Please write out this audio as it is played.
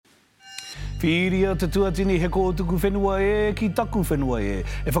Whiria te tuatini he ko tuku whenua e ki taku whenua e.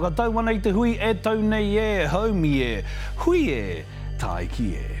 E whakatau ana I te hui e tau nei e, haumi e, hui e, tai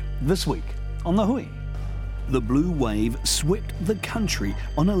ki e. This week on The Hui. The blue wave swept the country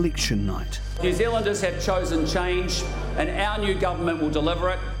on election night. New Zealanders have chosen change and our new government will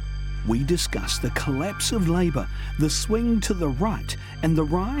deliver it. We discuss the collapse of Labour, the swing to the right and the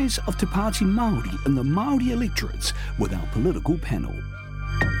rise of Te Pāti Māori in the Māori electorates with our political panel.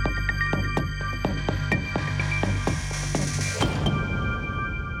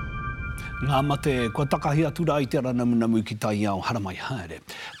 Ngā mate, kua takahi atura I te ranamunamu ki tai ao haramai haere.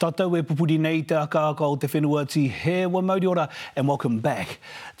 Tātou e pupuri nei te aka o te whenua ti he wa Māori ora, and welcome back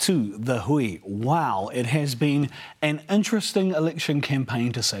to The Hui. Wow, it has been an interesting election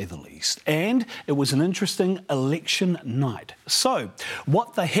campaign to say the least. And it was an interesting election night. So,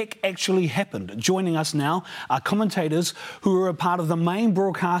 what the heck actually happened? Joining us now are commentators who were a part of the main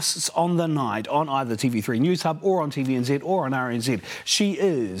broadcasts on the night on either TV3 News Hub or on TVNZ or on RNZ. She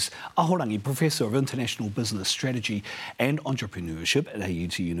is Ahorangi Professor of International Business Strategy and Entrepreneurship at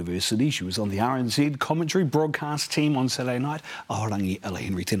AUT University. She was on the RNZ commentary broadcast team on Saturday night. Ahorangi Ella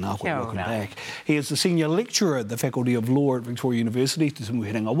Henry, tēnā koe, welcome back. He is the Senior Lecturer at the Faculty of Law at Victoria University, Te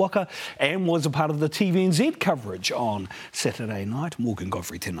Tumuherenga Waka, and was a part of the TVNZ coverage on Saturday night. Morgan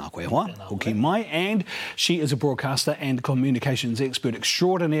Godfery, tēnā koe hoa, hoki mai. And she is a broadcaster and communications expert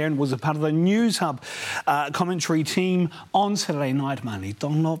extraordinaire and was a part of the News Hub commentary team on Saturday night. Mani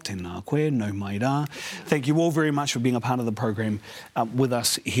Dunlop, tēnā koe. No mai rā. Thank you all very much for being a part of the program with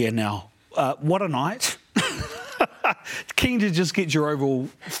us here now. What a night. Keen to just get your overall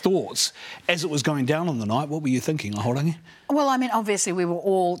thoughts as it was going down on the night. What were you thinking, Ahorangi? Well, I mean, obviously we were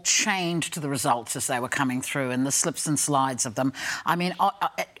all chained to the results as they were coming through and the slips and slides of them. I mean,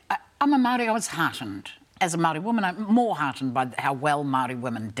 I'm a Māori, I was heartened. As a Māori woman, I'm more heartened by how well Māori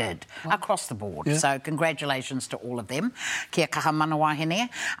women did across the board. Yeah. So congratulations to all of them. Kia kaha manawa hene.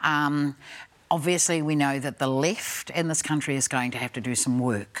 Obviously, we know that the left in this country is going to have to do some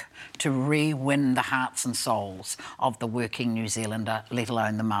work to re-win the hearts and souls of the working New Zealander, let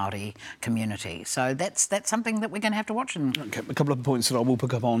alone the Māori community. So that's something that we're going to have to watch. Okay, a couple of points that I will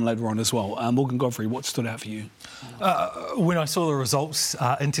pick up on later on as well. Morgan Godfery, what stood out for you? When I saw the results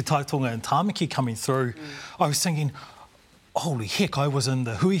in Te Taitonga and Tāmaki coming through, I was thinking, holy heck, I was in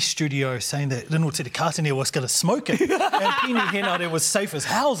the Hui studio saying that Rino Te Kātene was going to smoke it and Pini Henare was safe as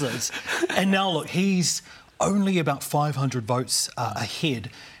houses. And now, look, he's only about 500 votes ahead.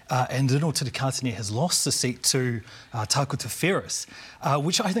 And Rino Te Kātene has lost the seat to Tākuta Ferris,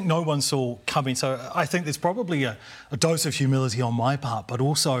 which I think no one saw coming. So I think there's probably a dose of humility on my part, but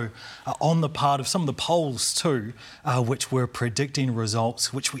also on the part of some of the polls too, which were predicting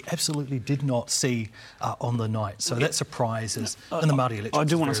results which we absolutely did not see on the night. So that surprises in the Māori election. I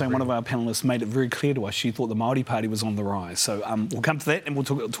do want to say one of our panellists made it very clear to us she thought the Māori Party was on the rise. So we'll come to that and we'll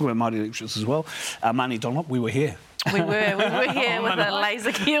talk about Māori elections as well. Mani Dunlop, we were here. We were here with a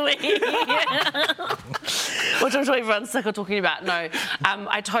laser kiwi. Which I'm sure everyone's sick of talking about. No,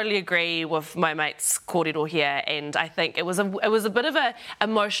 I totally agree with my mate's kōrero here, and I think it was a bit of an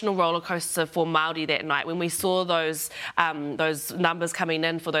emotional roller coaster for Māori that night when we saw those numbers coming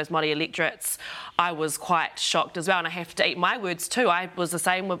in for those Māori electorates. I was quite shocked as well, and I have to eat my words too. I was the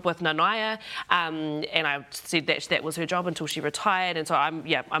same with Nanaia, and I said that was her job until she retired, and so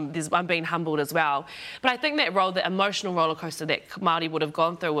I'm being humbled as well. But I think that emotional roller coaster that Māori would have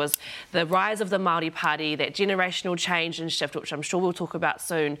gone through was the rise of the Māori Party, that generational change and shift, which I'm sure we'll talk about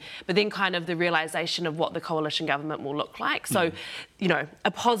soon, but then kind of the realisation of what the coalition government will look like. So, you know,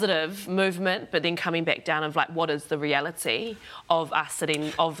 a positive movement, but then coming back down of like, what is the reality of us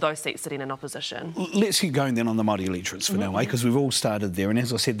of those seats sitting in opposition? Let's keep going then on the Māori electorates for now, because we've all started there. And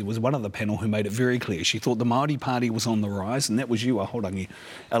as I said, there was one other panel who made it very clear. She thought the Māori Party was on the rise, and that was you, Ahorangi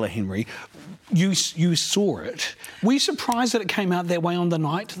Ella Henry. You saw it. Were you surprised that it came out that way on the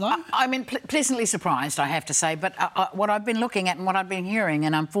night, though? I mean, pleasantly surprised, I have to say. But what I've been looking at and what I've been hearing,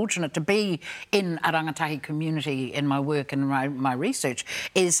 and I'm fortunate to be in a rangatahi community in my work and my research,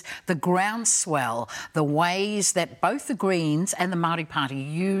 is the groundswell, the ways that both the Greens and the Māori Party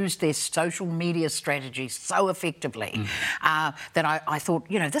used their social media strategy so effectively that I thought,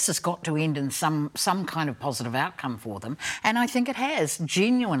 you know, this has got to end in some kind of positive outcome for them. And I think it has,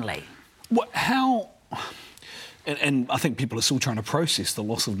 genuinely. How... And I think people are still trying to process the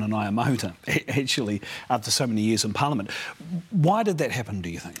loss of Nanaia Mahuta, actually, after so many years in Parliament. Why did that happen, do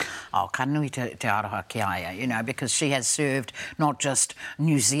you think? Oh, ka nui te aroha ki aia, you know, because she has served not just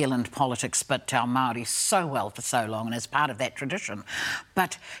New Zealand politics, but our Māori so well for so long and as part of that tradition.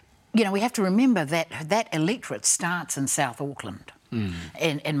 But, you know, we have to remember that that electorate starts in South Auckland.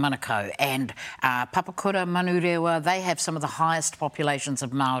 in Manukau. And Papakura, Manurewa, they have some of the highest populations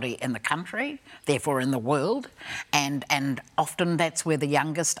of Māori in the country, therefore in the world, and often that's where the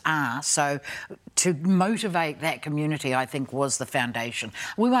youngest are. So to motivate that community, I think, was the foundation.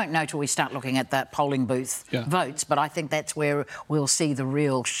 We won't know till we start looking at the polling booth votes, but I think that's where we'll see the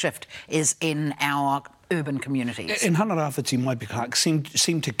real shift is in our urban communities. And Hana Rāwhiti Maipi Clark seem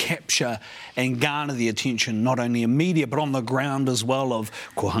to capture and garner the attention not only in media but on the ground as well of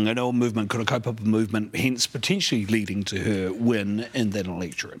ko Hangaroa movement, kura kaupapa movement, hence potentially leading to her win in that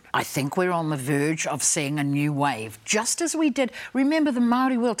electorate. I think we're on the verge of seeing a new wave, just as we did. Remember the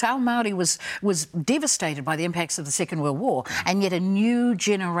Māori world, Te Ao Māori was devastated by the impacts of the Second World War, and yet a new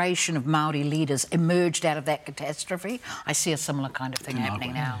generation of Māori leaders emerged out of that catastrophe. I see a similar kind of thing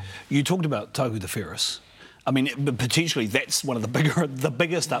happening now. You talked about Tauku the Ferris. I mean, potentially that's one of the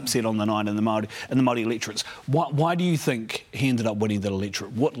biggest upset on the night in the Māori electorates. Why do you think he ended up winning that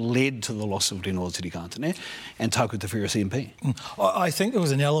electorate? What led to the loss of Renoa Tirikātane and Tauku Te Ferris MP? I think there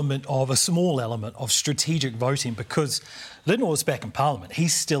was a small element of strategic voting because Renoa was back in Parliament.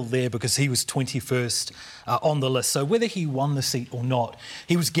 He's still there because he was 21st on the list. So whether he won the seat or not,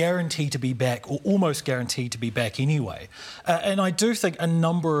 he was guaranteed to be back, or almost guaranteed to be back anyway. And I do think a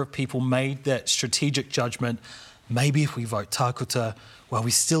number of people made that strategic judgment. Maybe if we vote Tākuta, well,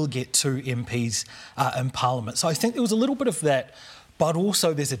 we still get 2 MPs in Parliament. So I think there was a little bit of that, but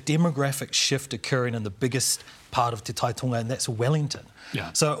also there's a demographic shift occurring in the biggest part of Te Taitonga, and that's Wellington.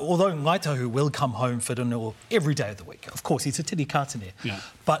 Yeah. So although Ngaitahu will come home for Renoa every day of the week, of course, he's a tirikātane,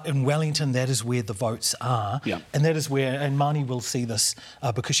 but in Wellington, that is where the votes are, and that is where, and Mani will see this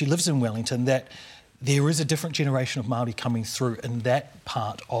because she lives in Wellington, that there is a different generation of Māori coming through in that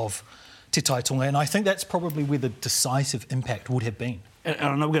part of Te Taitonga, and I think that's probably where the decisive impact would have been. And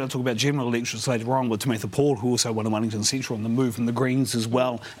I know we're going to talk about general electorates later on with Tamatha Paul, who also won in Wellington Central, and the move from the Greens as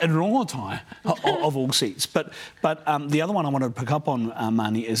well, and Rongotai of all seats. But the other one I wanted to pick up on,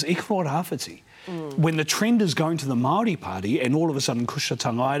 Mani, is Ikaroa Rāwhiti. When the trend is going to the Māori Party, and all of a sudden Kusha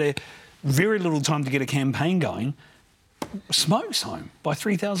Tangaire, very little time to get a campaign going, smokes home by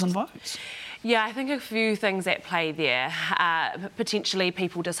 3,000 votes. Yeah, I think a few things at play there. Potentially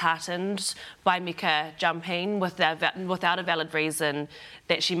people disheartened by Mika jumping without a valid reason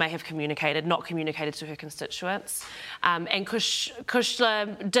that she may have not communicated to her constituents. And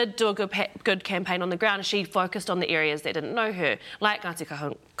Kushla did do a good campaign on the ground. She focused on the areas that didn't know her, like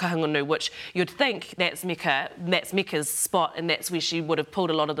Ngāti Kahungunu, which you'd think that's Mika's spot, and that's where she would have pulled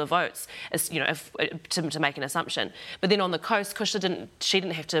a lot of the votes, to make an assumption. But then on the coast, Kushla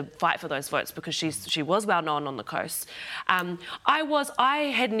didn't have to fight for those votes because she was well known on the coast.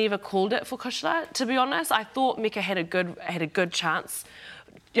 I had never called it for Kushla, to be honest. I thought Mika had a good chance.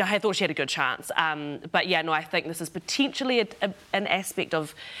 Yeah, I thought she had a good chance. But yeah, no, I think this is potentially an aspect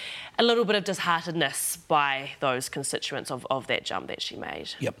of a little bit of disheartedness by those constituents of that jump that she made.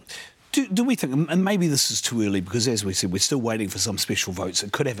 Yep. Do we think, and maybe this is too early because, as we said, we're still waiting for some special votes.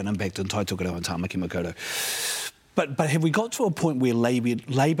 It could have an impact on Taitokerau and Tāmaki Makaurau. But have we got to a point where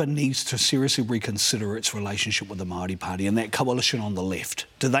Labour needs to seriously reconsider its relationship with the Māori Party and that coalition on the left?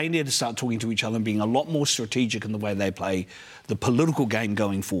 Do they need to start talking to each other and being a lot more strategic in the way they play the political game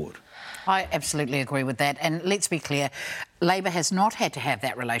going forward? I absolutely agree with that. And let's be clear, Labour has not had to have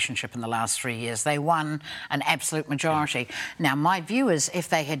that relationship in the last 3 years. They won an absolute majority. Now, my view is if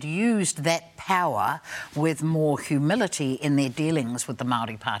they had used that power with more humility in their dealings with the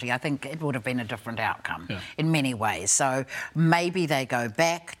Māori Party, I think it would have been a different outcome in many ways. So maybe they go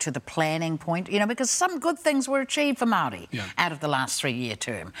back to the planning point, because some good things were achieved for Māori out of the last 3-year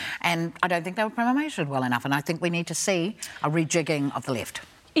term. And I don't think they were promoted well enough. And I think we need to see a rejigging of the left.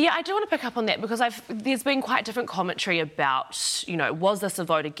 Yeah, I do want to pick up on that because there's been quite different commentary about, was this a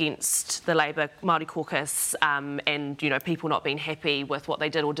vote against the Labour Māori caucus and, people not being happy with what they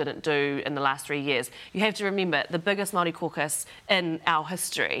did or didn't do in the last 3 years. You have to remember, the biggest Māori caucus in our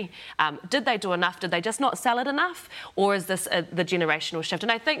history, did they do enough? Did they just not sell it enough? Or is this the generational shift?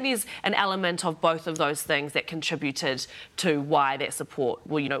 And I think there's an element of both of those things that contributed to why that support,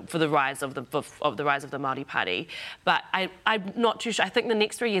 for the rise of the Māori Party. But I'm not too sure. I think the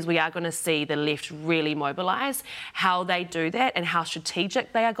next 3 years we are going to see the left really mobilise. How they do that and how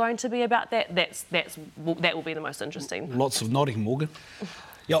strategic they are going to be about that, that will be the most interesting. Lots of nodding, Morgan.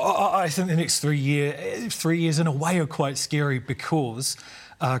 Yeah, I think the next 3 years in a way are quite scary because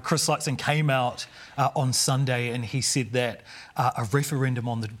Chris Luxon came out on Sunday and he said that a referendum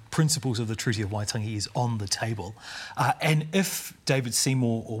on the principles of the Treaty of Waitangi is on the table. And if David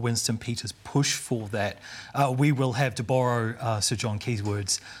Seymour or Winston Peters push for that, we will have, to borrow Sir John Key's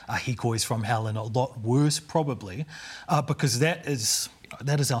words, hikois from hell, and a lot worse probably, because that is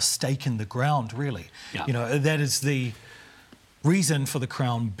our stake in the ground, really. Yeah. You know, that is the reason for the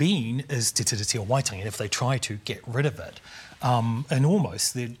Crown being is Te Tiriti o Waitangi, and if they try to get rid of it, and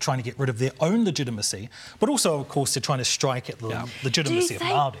almost they're trying to get rid of their own legitimacy, but also, of course, they're trying to strike at the legitimacy of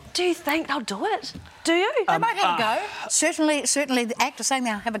Māori. Do you think they'll do it? Do you? They might have a go. Certainly the Act is saying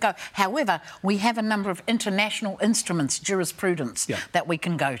they'll have a go. However, we have a number of international instruments, jurisprudence, that we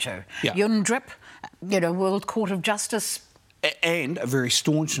can go to. Yeah. UNDRIP, World Court of Justice. And a very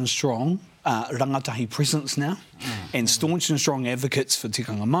staunch and strong rangatahi presence now, and staunch and strong advocates for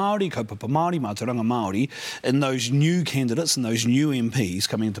tikanga Māori, kaupapa Māori, mātauranga Māori, and those new candidates and those new MPs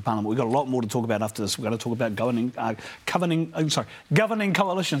coming into Parliament. We've got a lot more to talk about after this. We're going to talk about governing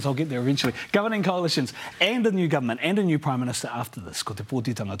coalitions. I'll get there eventually. Governing coalitions and a new government and a new Prime Minister after this. Ko te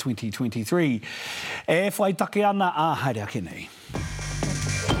Pōtitanga 2023. E whai take ana a haere ake nei.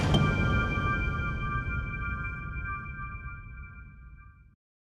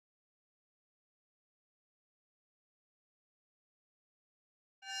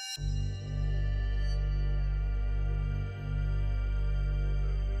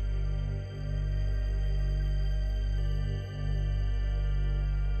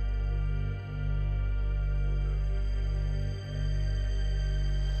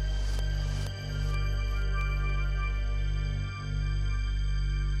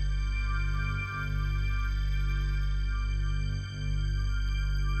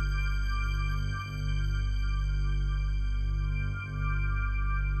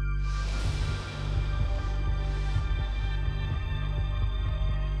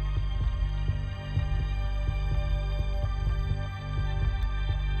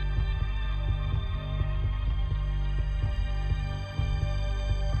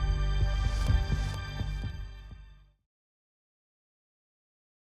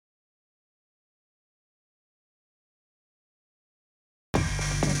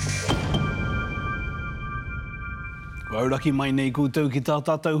 Auraki mai nei koutou ki tā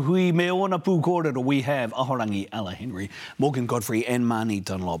tātou hui me ona pū kōrero. We have Ahorangi Ella Henry, Morgan Godfery and Mani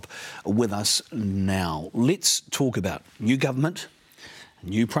Dunlop with us now. Let's talk about new government,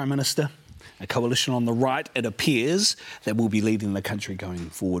 new Prime Minister, a coalition on the right, it appears, that will be leading the country going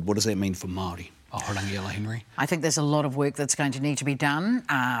forward. What does that mean for Māori? Ahorangi Ella Henry. I think there's a lot of work that's going to need to be done.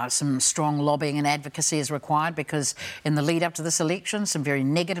 Some strong lobbying and advocacy is required because in the lead up to this election, some very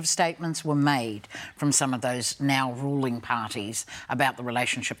negative statements were made from some of those now ruling parties about the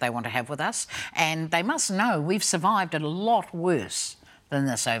relationship they want to have with us. And they must know we've survived a lot worse than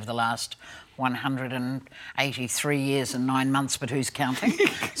this over the last 183 years and 9 months, but who's counting?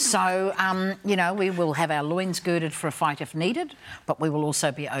 So, we will have our loins girded for a fight if needed, but we will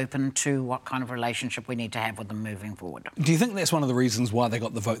also be open to what kind of relationship we need to have with them moving forward. Do you think that's one of the reasons why they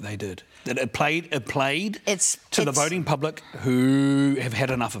got the vote they did? That it played to the voting public who have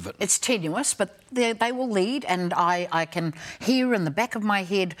had enough of it? It's tenuous, but they will lead, and I can hear in the back of my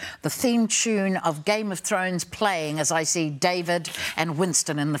head the theme tune of Game of Thrones playing as I see David and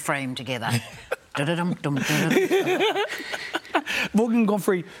Winston in the frame together. Morgan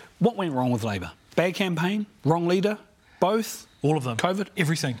Godfery, what went wrong with Labour? Bad campaign? Wrong leader? Both? All of them. COVID?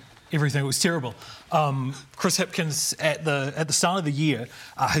 Everything. It was terrible. Chris Hipkins, at the start of the year,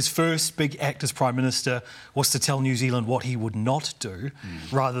 his first big act as Prime Minister was to tell New Zealand what he would not do,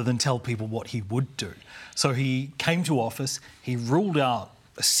 rather than tell people what he would do. So he came to office, he ruled out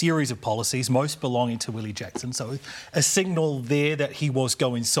a series of policies, most belonging to Willie Jackson. So a signal there that he was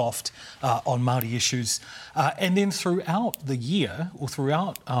going soft on Māori issues. And then throughout the year, or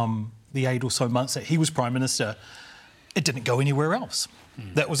throughout the 8 or so months that he was Prime Minister, it didn't go anywhere else.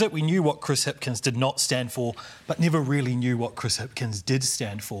 That was it. We knew what Chris Hipkins did not stand for, but never really knew what Chris Hipkins did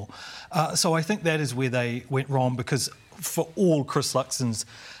stand for. So I think that is where they went wrong, because for all Chris Luxon's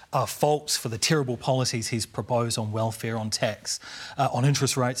faults, for the terrible policies he's proposed on welfare, on tax, on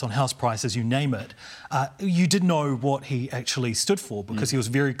interest rates, on house prices, you name it, you did know what he actually stood for, because he was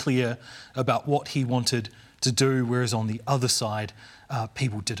very clear about what he wanted to do, whereas on the other side,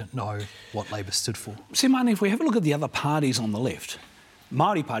 people didn't know what Labour stood for. See, Mani, if we have a look at the other parties on the left,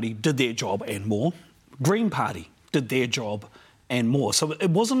 Māori Party did their job and more. Green Party did their job and more. So it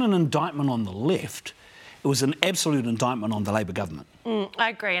wasn't an indictment on the left, it was an absolute indictment on the Labour government. I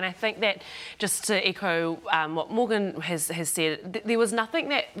agree, and I think that, just to echo what Morgan has said, there was nothing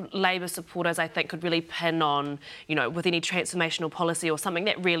that Labour supporters, I think, could really pin on, you know, with any transformational policy or something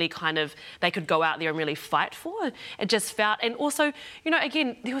that really kind of they could go out there and really fight for. It just felt, and also, you know,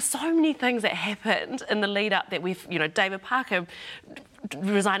 again, there were so many things that happened in the lead up that we've, you know, David Parker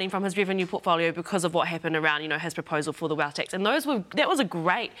resigning from his revenue portfolio because of what happened around, you know, his proposal for the wealth tax. And that was a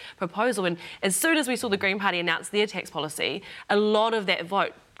great proposal. And as soon as we saw the Green Party announce their tax policy, a lot of that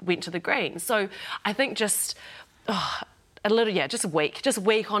vote went to the Greens. So I think just just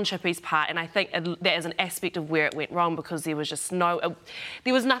weak on Chippy's part, and I think that is an aspect of where it went wrong, because there was just there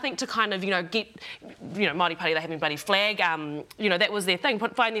was nothing to kind of, you know, get, you know, Māori Party, they having bloody flag, you know, that was their thing,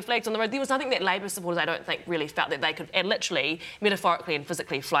 flying their flags on the road. There was nothing that Labour supporters, I don't think, really felt that they could, and literally, metaphorically and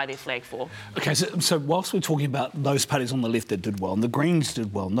physically, fly their flag for. Okay, so whilst we're talking about those parties on the left that did well, and the Greens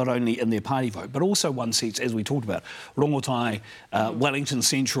did well, not only in their party vote, but also won seats, as we talked about, Rongotai, Wellington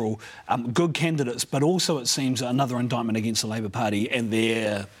Central, good candidates, but also it seems another indictment against the Labour Party and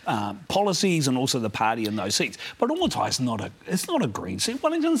their policies, and also the party in those seats. But Rongotai is not a Green seat.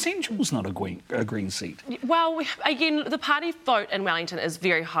 Wellington Central's not a Green seat. Well, again, the party vote in Wellington is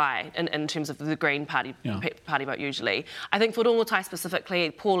very high in terms of the Green Party party vote usually. I think for Rongotai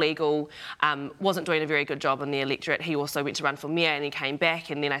specifically, Paul Eagle wasn't doing a very good job in the electorate. He also went to run for mayor and he came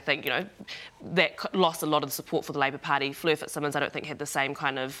back, and then I think, you know, that lost a lot of the support for the Labour Party. Fleur Fitzsimmons, I don't think, had the same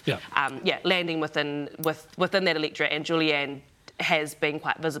kind of landing within that electorate, and Julianne has been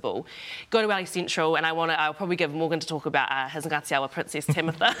quite visible. Go to Wellington Central, and I'll probably give Morgan to talk about his Ngāti Awa Princess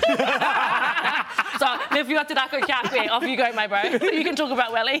Tamitha. So, if you got te rako kia koe, off you go, my bro. You can talk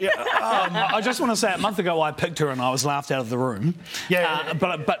about Welly. Yeah, I just want to say, a month ago I picked her and I was laughed out of the room. Yeah,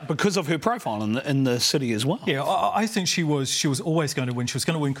 but because of her profile in the city as well. Yeah, I think she was always going to win. She was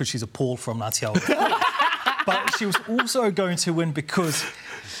going to win because she's a Paul from Ngāti Awa. But she was also going to win because,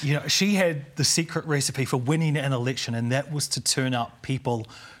 you know, she had the secret recipe for winning an election, and that was to turn out people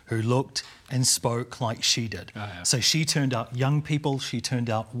who looked and spoke like she did. Oh, yeah. So she turned out young people, she turned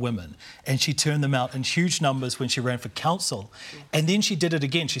out women, and she turned them out in huge numbers when she ran for council. And then she did it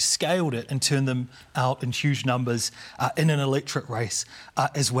again. She scaled it and turned them out in huge numbers in an electorate race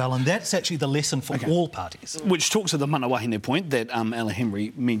as well. And that's actually the lesson for all parties. Which talks to the mana wahine point that Ella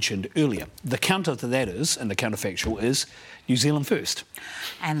Henry mentioned earlier. The counter to that is, and the counterfactual is, New Zealand first.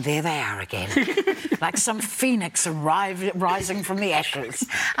 And there they are again, like some phoenix rising from the ashes.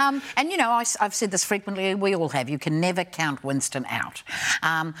 And, you know, I've said this frequently, we all have, you can never count Winston out.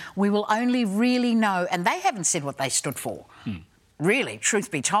 We will only really know, and they haven't said what they stood for. Really, truth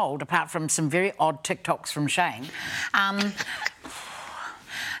be told, apart from some very odd TikToks from Shane.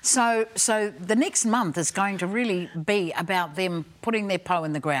 So the next month is going to really be about them putting their paw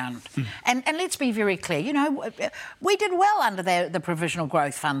in the ground. And let's be very clear, you know, we did well under the Provisional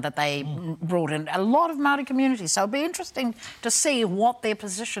Growth Fund that they brought in a lot of Māori communities. So it'll be interesting to see what their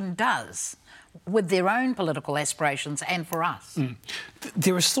position does with their own political aspirations and for us.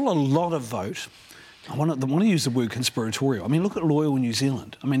 There is still a lot of vote. I want to use the word conspiratorial. I mean, look at Loyal New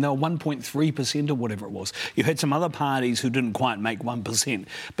Zealand. I mean, they were 1.3% or whatever it was. You had some other parties who didn't quite make 1%.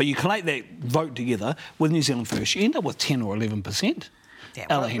 But you collate that vote together with New Zealand First, you end up with 10 or 11%. Yeah,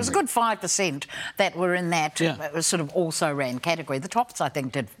 well, it was a good 5% that were in that sort of also-ran category. The Tops, I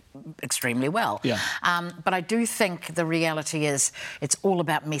think, did extremely well. Yeah. But I do think the reality is it's all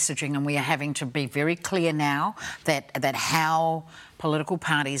about messaging, and we are having to be very clear now that how political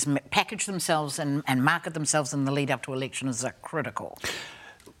parties package themselves and market themselves in the lead-up to elections are critical.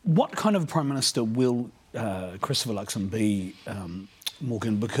 What kind of Prime Minister will Christopher Luxon be,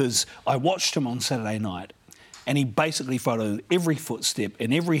 Morgan? Because I watched him on Saturday night, and he basically followed every footstep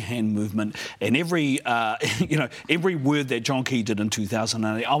and every hand movement and every, every word that John Key did in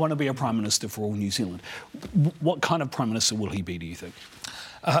 2008. I want to be a Prime Minister for all New Zealand. What kind of Prime Minister will he be, do you think?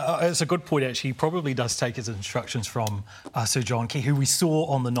 It's a good point, actually. He probably does take his instructions from Sir John Key, who we saw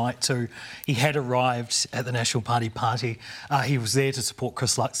on the night too. He had arrived at the National Party. He was there to support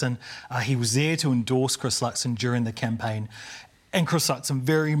Chris Luxon. He was there to endorse Chris Luxon during the campaign. And Chris Luxon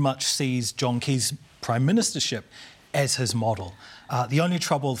very much sees John Key's Prime Ministership as his model. The only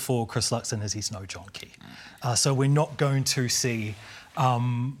trouble for Chris Luxon is he's no John Key. So we're not going to see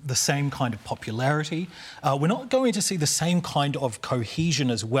the same kind of popularity. We're not going to see the same kind of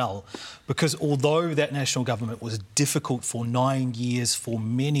cohesion as well, because although that national government was difficult for 9 years for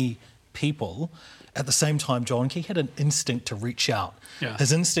many people, at the same time John Key had an instinct to reach out. Yeah.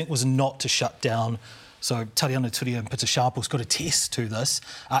 His instinct was not to shut down. So Tariana Turia and Peter Sharple's got a test to this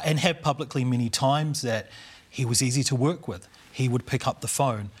and have publicly many times that he was easy to work with. He would pick up the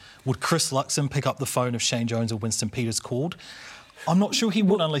phone. Would Chris Luxon pick up the phone if Shane Jones or Winston Peters called? I'm not sure he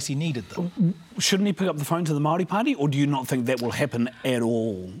would unless he needed them. Shouldn't he pick up the phone to the Māori Party, or do you not think that will happen at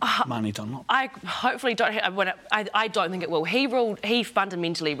all, Mani Dunlop? I hopefully don't. I don't think it will. He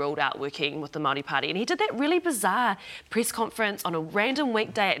fundamentally ruled out working with the Māori Party, and he did that really bizarre press conference on a random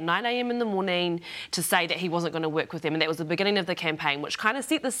weekday at 9 a.m. in the morning to say that he wasn't going to work with them, and that was the beginning of the campaign, which kind of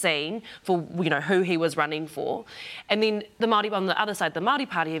set the scene for who he was running for. And then the Māori on the other side, the Māori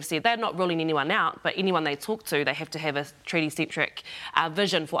Party have said they're not ruling anyone out, but anyone they talk to, they have to have a treaty-centric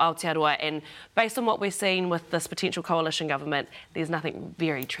vision for Aotearoa, and based on what we're seeing with this potential coalition government, there's nothing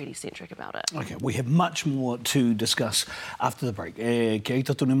very treaty-centric about it. OK, we have much more to discuss after the break. Kia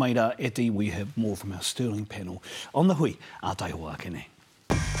ita tonu mai rā, Eti, we have more from our Sterling panel on the Hui a Taihoa Kene.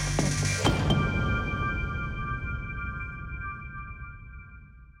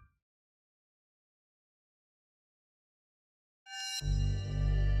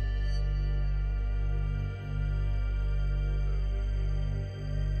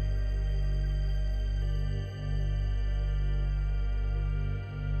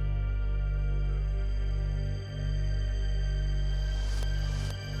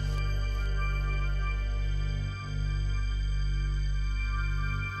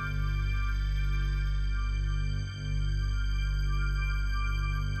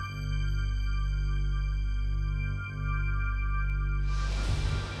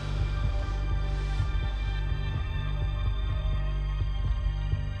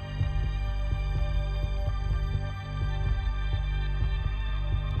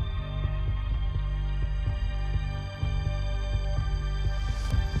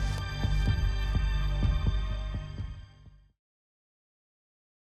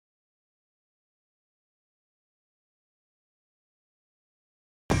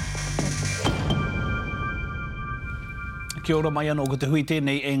 Kia ora mai anō, ko te hui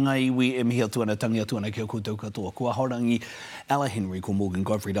tēnei e ngai iwi e mihi atuana tangi atuana kia koutou katoa. Kua haurangi Ella Henry, ko Morgan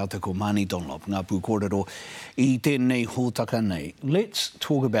Godfery rātou ko Mani Dunlop, ngā pū kōrero I tēnei hōtaka nei. Let's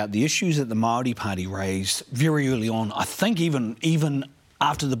talk about the issues that the Māori Party raised very early on. I think even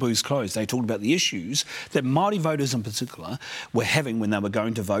after the booths closed, they talked about the issues that Māori voters in particular were having when they were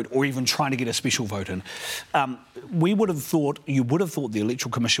going to vote, or even trying to get a special vote in. You would have thought the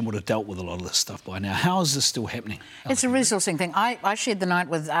Electoral Commission would have dealt with a lot of this stuff by now. How is this still happening? It's a resourcing thing. I shared the night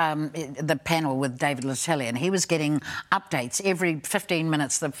with the panel with David Latelli, and he was getting updates every 15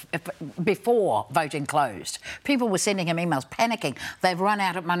 minutes before voting closed. People were sending him emails, panicking. They've run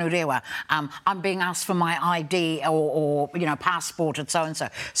out at Manurewa. I'm being asked for my ID or passport and so on.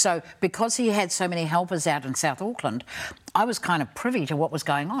 So because he had so many helpers out in South Auckland, I was kind of privy to what was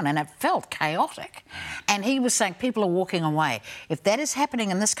going on, and it felt chaotic. And he was saying people are walking away. If that is happening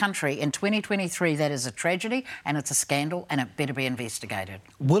in this country in 2023, that is a tragedy and it's a scandal, and it better be investigated.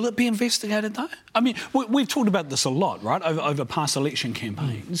 Will it be investigated though? I mean, we've talked about this a lot, right, over past election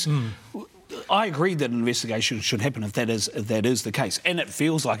campaigns. I agree that an investigation should happen if that is the case. And it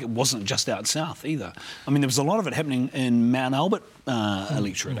feels like it wasn't just out south either. I mean, there was a lot of it happening in Mount Albert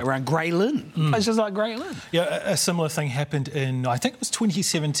electorate, around Grey Lynn, places like Grey Lynn. Yeah, a similar thing happened in, I think it was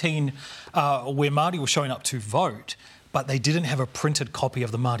 2017, where Māori were showing up to vote, but they didn't have a printed copy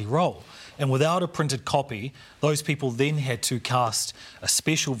of the Māori roll. And without a printed copy, those people then had to cast a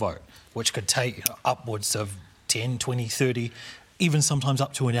special vote, which could take upwards of 10, 20, 30, even sometimes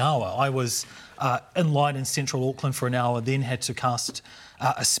up to an hour. I was in line in central Auckland for an hour, then had to cast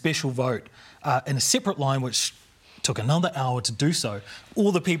a special vote in a separate line, which took another hour to do so.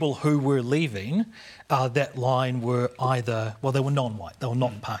 All the people who were leaving that line were either, well, they were non-white, they were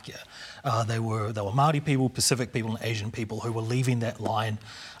not Pākehā. They were Māori people, Pacific people and Asian people who were leaving that line.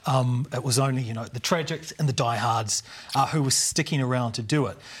 It was only, the tragics and the diehards who were sticking around to do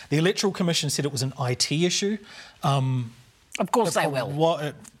it. The Electoral Commission said it was an IT issue. Of course they will.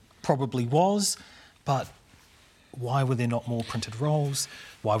 It probably was, but why were there not more printed rolls?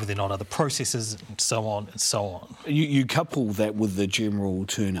 Why were there not other processes, and so on and so on? You couple that with the general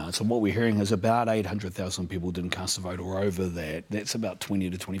turnout. So what we're hearing is about 800,000 people didn't cast a vote, or over that. That's about 20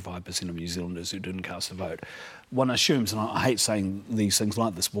 to 25% of New Zealanders who didn't cast a vote. One assumes, and I hate saying these things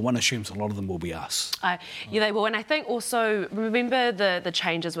like this, but one assumes a lot of them will be us. Yeah, they will. And I think also, remember the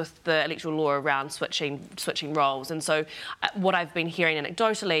changes with the electoral law around switching roles. And so what I've been hearing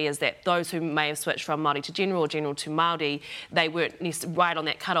anecdotally is that those who may have switched from Māori to general or general to Māori, they weren't right on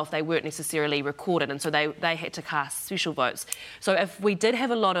that cut-off, they weren't necessarily recorded. And so they had to cast special votes. So if we did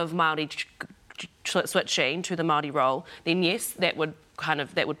have a lot of Māori switching to the Māori role, then yes, that would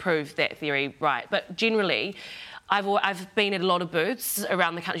prove that theory right. But generally, I've been at a lot of booths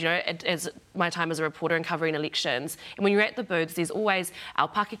around the country, you know, as my time as a reporter and covering elections. And when you're at the booths, there's always our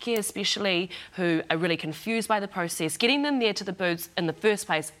Pakeke especially, who are really confused by the process. Getting them there to the booths in the first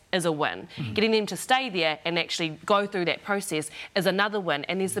place is a win. Getting them to stay there and actually go through that process is another win.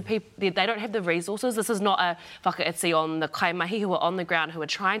 And there's the people, they don't have the resources. This is not a whakaiti on the kaimahi who are on the ground, who are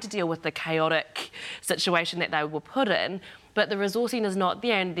trying to deal with the chaotic situation that they were put in. But the resourcing is not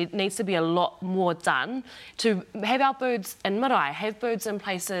there, and there needs to be a lot more done to have our booths in marae, have booths in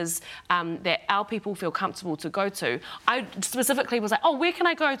places that our people feel comfortable to go to. I specifically was like, oh, where can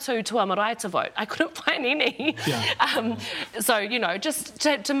I go to a marae to vote? I couldn't find any. Yeah. So, you know, just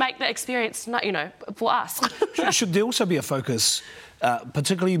to make the experience, you know, for us. Should there also be a focus,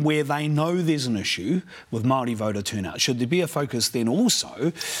 particularly where they know there's an issue with Māori voter turnout? Should there be a focus then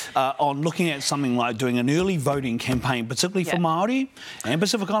also on looking at something like doing an early voting campaign, particularly for Māori and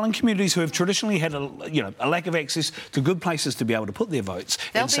Pacific Island communities who have traditionally had a lack of access to good places to be able to put their votes?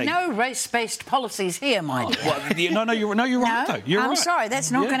 There'll be no race-based policies here, my dear. Well, you're right, though. You're I'm right. sorry,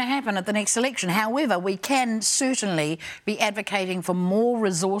 that's not going to happen at the next election. However, we can certainly be advocating for more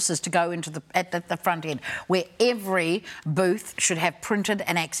resources to go into at the front end, where every booth should have printed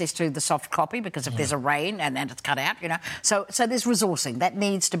and access to the soft copy, because if there's a rain and it's cut out, you know. So there's resourcing that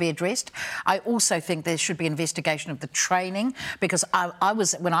needs to be addressed. I also think there should be investigation of the training, because I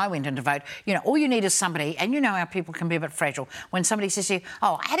was, when I went in to vote, you know, all you need is somebody, and you know our people can be a bit fragile, when somebody says to you,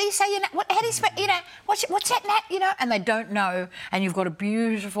 oh, how do you say your name? How do you spell, you know, what's that name? You know, and they don't know, and you've got a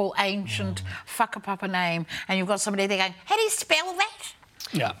beautiful ancient whakapapa name, and you've got somebody there going, how do you spell that?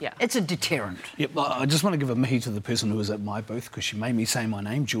 Yeah. It's a deterrent. Yep. I just want to give a mihi to the person who was at my booth, because she made me say my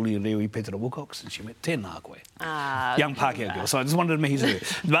name, Julia Lewy Petera Wilcox, and she went, tēnā koe. Young Pākehā girl. So I just wanted a mihi to her.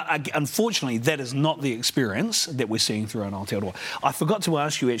 But unfortunately, that is not the experience that we're seeing throughout Aotearoa. I forgot to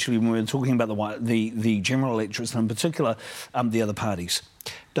ask you, actually, when we were talking about the general electorates, and in particular the other parties.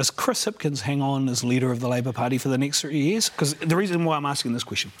 Does Chris Hipkins hang on as leader of the Labour Party for the next 3 years? Because the reason why I'm asking this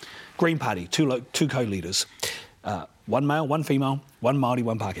question, Green Party, two co-leaders. One male, one female, one Māori,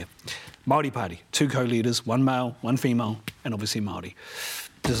 one Pākehā. Māori Party, two co-leaders, one male, one female, and obviously Māori.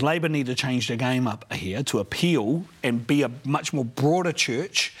 Does Labour need to change the game up here to appeal and be a much more broader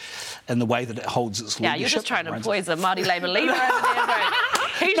church in the way that it holds its leadership? Yeah, you're just trying to poison a Māori Labour leader over there, bro.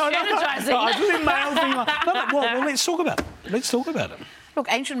 He's strategising. No, I just male, female. Well, let's talk about it. Look,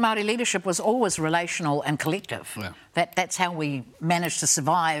 ancient Māori leadership was always relational and collective. Yeah. That's how we managed to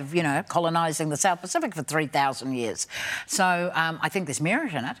survive, you know, colonising the South Pacific for 3,000 years. So I think there's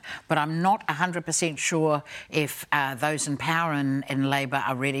merit in it, but I'm not 100% sure if those in power in Labour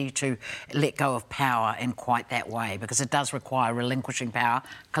are ready to let go of power in quite that way, because it does require relinquishing power,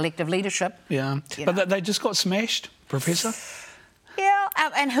 collective leadership. Yeah, but they just got smashed, Professor. Yeah,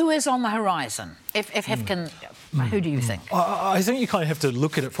 and who is on the horizon? If Hipkin, who do you think? I think you kind of have to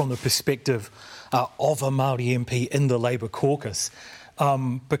look at it from the perspective of a Māori MP in the Labour caucus,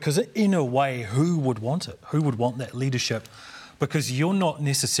 because in a way, who would want it? Who would want that leadership? Because you're not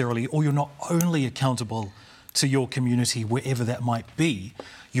necessarily, or you're not only accountable to your community, wherever that might be,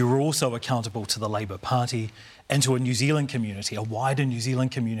 you're also accountable to the Labour Party and to a New Zealand community, a wider New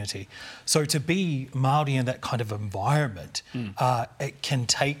Zealand community. So to be Māori in that kind of environment, it can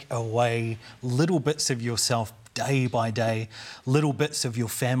take away little bits of yourself day by day, little bits of your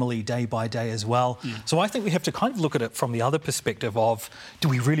family day by day as well. So I think we have to kind of look at it from the other perspective of, do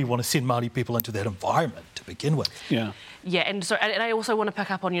we really want to send Māori people into that environment to begin with? Yeah. Yeah, and I also want to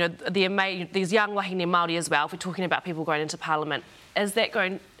pick up on, you know, these young wahine Māori as well. If we're talking about people going into Parliament, is that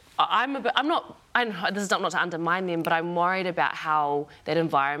going? I know this is not to undermine them, but I'm worried about how that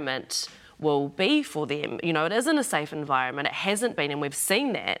environment will be for them. You know, it isn't a safe environment. It hasn't been, and we've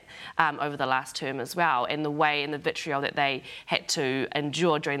seen that over the last term as well, and the way and the vitriol that they had to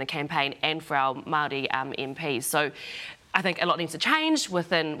endure during the campaign and for our Māori MPs. So I think a lot needs to change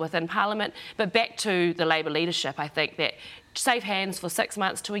within Parliament. But back to the Labour leadership, I think that safe hands for 6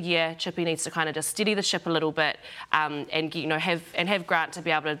 months to a year. Chippy needs to kind of just steady the ship a little bit, and have Grant to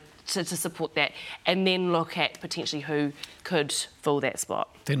be able to support that, and then look at potentially who could fill that spot.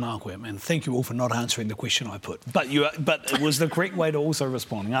 Tēnā koe, man. Thank you all for not answering the question I put. But it was the correct way to also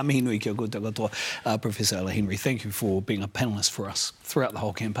respond. Ngā mihi nui kia koutou katoa, Professor Ella Henry. Thank you for being a panellist for us throughout the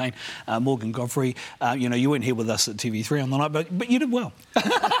whole campaign. Morgan Godfery, you weren't here with us at TV3 on the night, but you did well.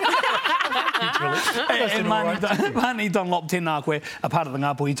 And Mani Dunlop, tēnā koe, a part of the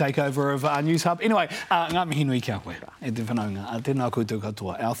Ngāpuhi takeover of News Hub. Anyway, ngā mihi nui kia koe, e te whanaunga, tēnā koutou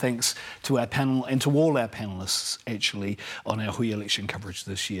katoa. Our thanks to our panel and to all our panellists, actually, on our Hui election coverage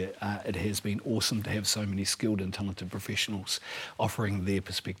this year. It has been awesome to have so many skilled and talented professionals offering their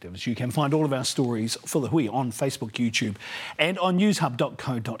perspectives. You can find all of our stories for the Hui on Facebook, YouTube, and on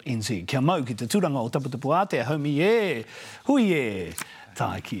newshub.co.nz. Kia mau ki te tūranga o Taputapu Ātea, haumi e, hui e,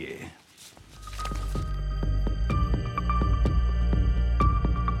 tāi ki e.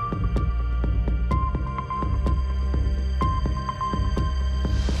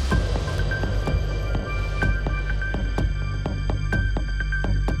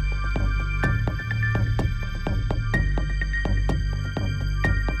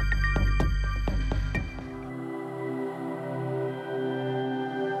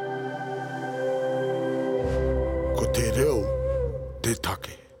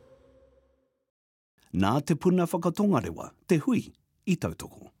 Nā te puna whakatongarewa, te hui i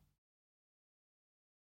tautoko.